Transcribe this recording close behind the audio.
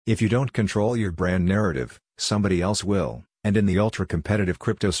If you don't control your brand narrative, somebody else will, and in the ultra-competitive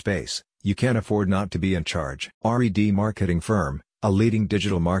crypto space, you can't afford not to be in charge. RED Marketing Firm, a leading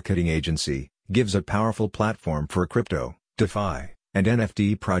digital marketing agency, gives a powerful platform for crypto, DeFi, and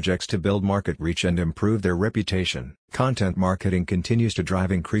NFT projects to build market reach and improve their reputation. Content marketing continues to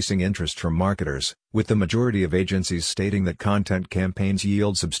drive increasing interest from marketers, with the majority of agencies stating that content campaigns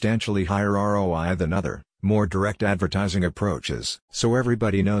yield substantially higher ROI than other, more direct advertising approaches. So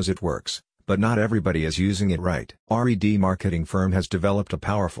everybody knows it works, but not everybody is using it right. RED Marketing Firm has developed a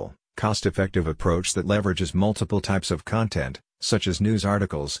powerful, cost-effective approach that leverages multiple types of content, such as news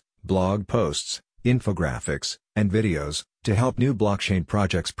articles, blog posts, infographics, and videos, to help new blockchain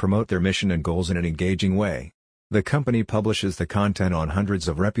projects promote their mission and goals in an engaging way. The company publishes the content on hundreds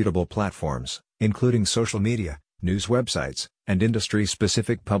of reputable platforms, including social media, news websites, and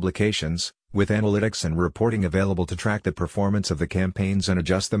industry-specific publications, with analytics and reporting available to track the performance of the campaigns and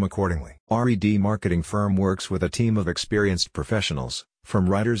adjust them accordingly. RED Marketing Firm works with a team of experienced professionals, from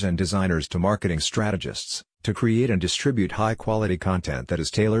writers and designers to marketing strategists, to create and distribute high-quality content that is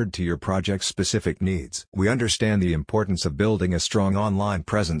tailored to your project's specific needs. We understand the importance of building a strong online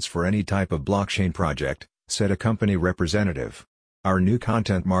presence for any type of blockchain project, said a company representative. Our new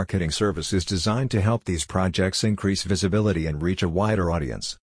content marketing service is designed to help these projects increase visibility and reach a wider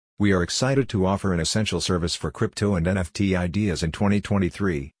audience. We are excited to offer an essential service for crypto and NFT ideas in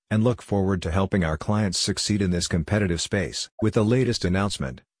 2023, and look forward to helping our clients succeed in this competitive space. With the latest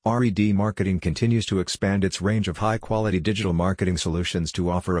announcement, RED Marketing continues to expand its range of high-quality digital marketing solutions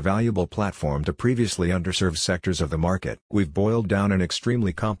to offer a valuable platform to previously underserved sectors of the market. We've boiled down an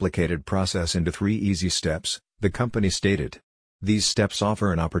extremely complicated process into 3 easy steps, the company stated. These steps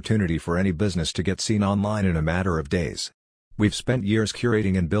offer an opportunity for any business to get seen online in a matter of days. We've spent years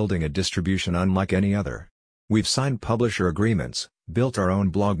curating and building a distribution unlike any other. We've signed publisher agreements, built our own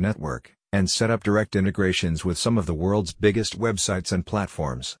blog network, and set up direct integrations with some of the world's biggest websites and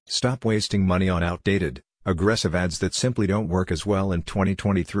platforms. Stop wasting money on outdated, aggressive ads that simply don't work as well in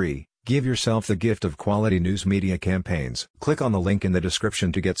 2023. Give yourself the gift of quality news media campaigns. Click on the link in the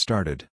description to get started.